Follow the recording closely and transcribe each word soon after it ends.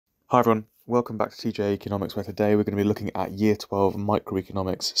Hi everyone, welcome back to TJ Economics, where today we're going to be looking at Year 12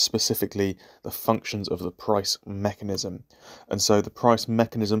 microeconomics, specifically the functions of the price mechanism. And so the price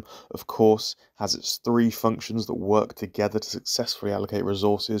mechanism, of course, has its three functions that work together to successfully allocate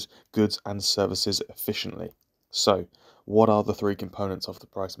resources, goods and services efficiently. So what are the three components of the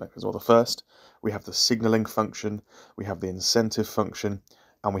price mechanism? Well, the first, we have the signaling function, we have the incentive function,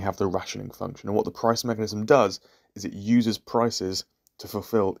 and we have the rationing function. And what the price mechanism does is it uses prices to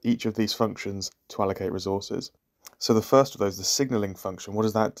fulfill each of these functions to allocate resources. So the first of those, the signaling function, what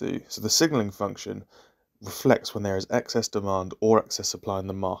does that do? So the signaling function reflects when there is excess demand or excess supply in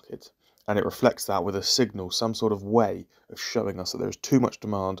the market, and it reflects that with a signal, some sort of way of showing us that there is too much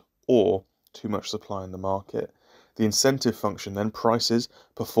demand or too much supply in the market. The incentive function then, prices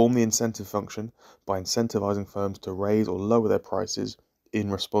perform the incentive function by incentivizing firms to raise or lower their prices in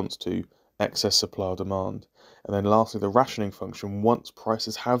response to excess supply or demand. And then lastly, the rationing function, once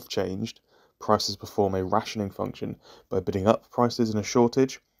prices have changed, prices perform a rationing function by bidding up prices in a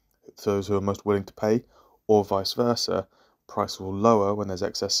shortage, those who are most willing to pay, or vice versa, price will lower when there's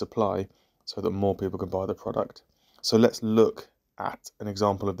excess supply so that more people can buy the product. So let's look at an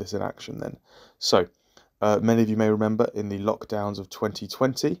example of this in action then. So many of you may remember in the lockdowns of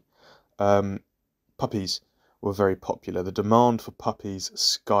 2020, puppies were very popular. The demand for puppies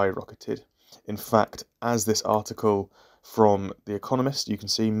skyrocketed. In fact, as this article from The Economist, you can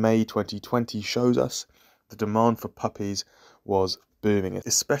see May 2020 shows us, the demand for puppies was booming.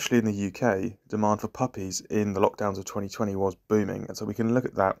 Especially in the UK, demand for puppies in the lockdowns of 2020 was booming. And so we can look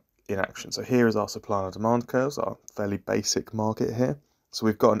at that in action. So here is our supply and demand curves, our fairly basic market here. So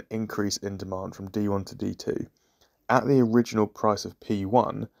we've got an increase in demand from D1 to D2. At the original price of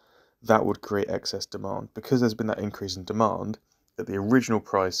P1, that would create excess demand. Because there's been that increase in demand, at the original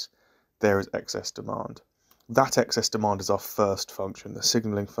price, there is excess demand. That excess demand is our first function, the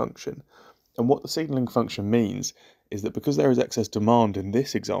signaling function. And what the signaling function means is that because there is excess demand in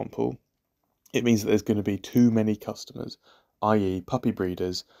this example, it means that there's going to be too many customers, i.e. puppy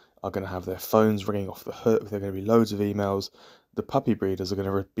breeders are going to have their phones ringing off the hook, there are going to be loads of emails. The puppy breeders are going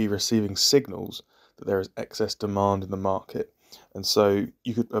to be receiving signals that there is excess demand in the market. And so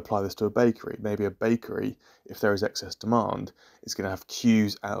you could apply this to a bakery. Maybe a bakery, if there is excess demand, is going to have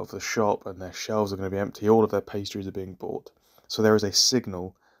queues out of the shop and their shelves are going to be empty. All of their pastries are being bought. So there is a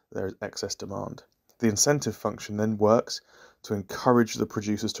signal that there is excess demand. The incentive function then works to encourage the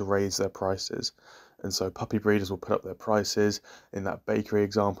producers to raise their prices. And so puppy breeders will put up their prices. In that bakery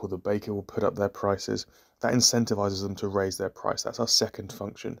example, the baker will put up their prices. That incentivizes them to raise their price. That's our second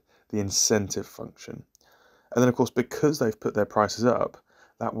function, the incentive function. And then, of course, because they've put their prices up,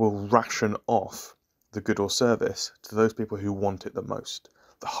 that will ration off the good or service to those people who want it the most.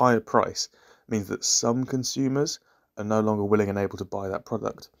 The higher price means that some consumers are no longer willing and able to buy that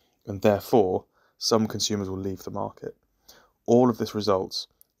product, and therefore some consumers will leave the market. All of this results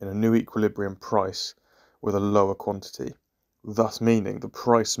in a new equilibrium price with a lower quantity, thus meaning the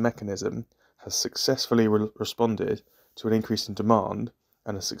price mechanism has successfully responded to an increase in demand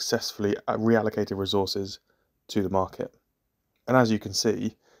and has successfully reallocated resources to the market. And as you can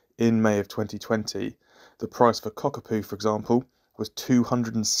see, in May of 2020, the price for cockapoo, for example, was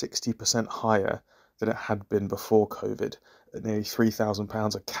 260% higher than it had been before COVID, at nearly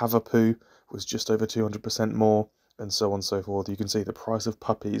 £3,000. A cavapoo was just over 200% more, and so on and so forth. You can see the price of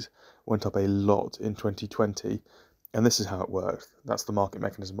puppies went up a lot in 2020, and this is how it worked. That's the market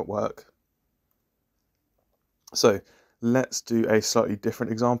mechanism at work. So let's do a slightly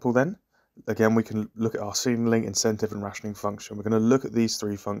different example then. Again, we can look at our signaling, incentive and rationing function. We're going to look at these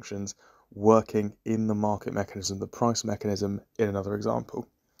three functions working in the market mechanism, the price mechanism, in another example.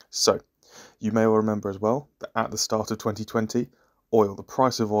 So you may all remember as well that at the start of 2020, the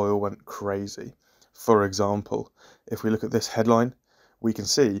price of oil went crazy. For example, if we look at this headline, we can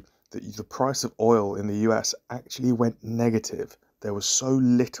see that the price of oil in the US actually went negative. There was so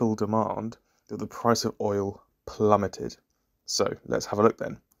little demand that the price of oil plummeted. So let's have a look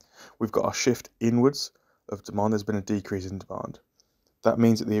then. We've got our shift inwards of demand. There's been a decrease in demand. That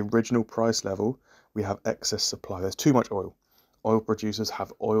means at the original price level, we have excess supply. There's too much oil. Oil producers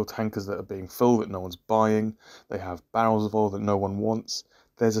have oil tankers that are being filled that no one's buying. They have barrels of oil that no one wants.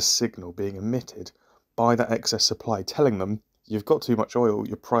 There's a signal being emitted by that excess supply telling them, you've got too much oil,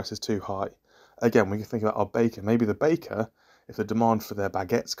 your price is too high. Again, we can think about our baker. Maybe the baker, if the demand for their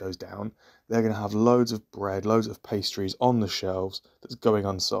baguettes goes down, they're going to have loads of bread, loads of pastries on the shelves that's going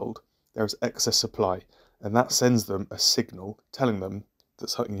unsold. There is excess supply, and that sends them a signal telling them that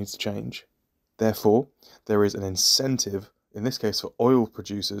something needs to change. Therefore, there is an incentive, in this case for oil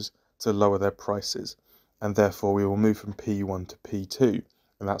producers, to lower their prices, and therefore we will move from P1 to P2.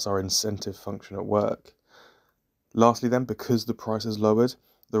 and that's our incentive function at work. Lastly then, because the price is lowered,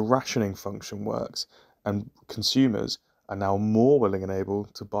 the rationing function works, and consumers are now more willing and able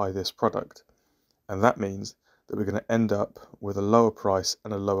to buy this product. And that means that we're going to end up with a lower price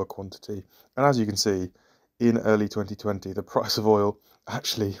and a lower quantity. And as you can see, in early 2020, the price of oil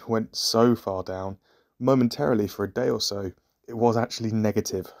actually went so far down, momentarily for a day or so, it was actually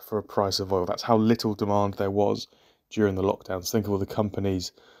negative for a price of oil. That's how little demand there was during the lockdowns. Think of all the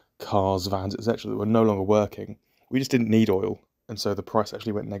companies, cars, vans, etc. that were no longer working. We just didn't need oil, and so the price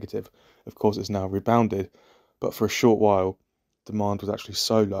actually went negative. Of course, it's now rebounded, but for a short while, demand was actually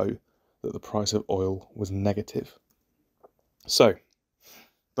so low that the price of oil was negative. So,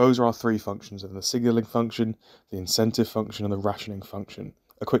 those are our three functions, the signalling function, the incentive function, and the rationing function.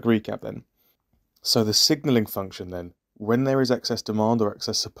 A quick recap then. So the signalling function then, when there is excess demand or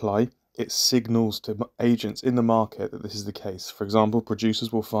excess supply, it signals to agents in the market that this is the case. For example,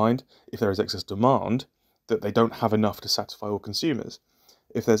 producers will find, if there is excess demand, that they don't have enough to satisfy all consumers.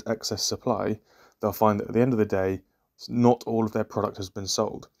 If there's excess supply, they'll find that at the end of the day, not all of their product has been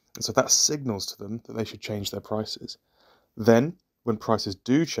sold. And so that signals to them that they should change their prices. Then, when prices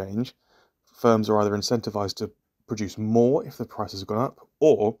do change, firms are either incentivized to produce more if the price has gone up,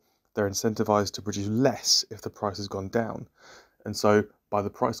 or they're incentivized to produce less if the price has gone down. And so, by the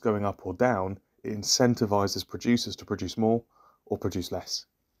price going up or down, it incentivizes producers to produce more or produce less.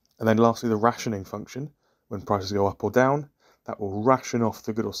 And then lastly, the rationing function. When prices go up or down, that will ration off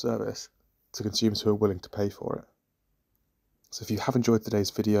the good or service to consumers who are willing to pay for it. So if you have enjoyed today's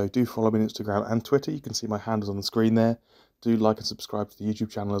video, do follow me on Instagram and Twitter. You can see my handles on the screen there. Do like and subscribe to the YouTube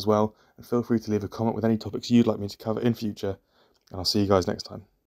channel as well. And feel free to leave a comment with any topics you'd like me to cover in future. And I'll see you guys next time.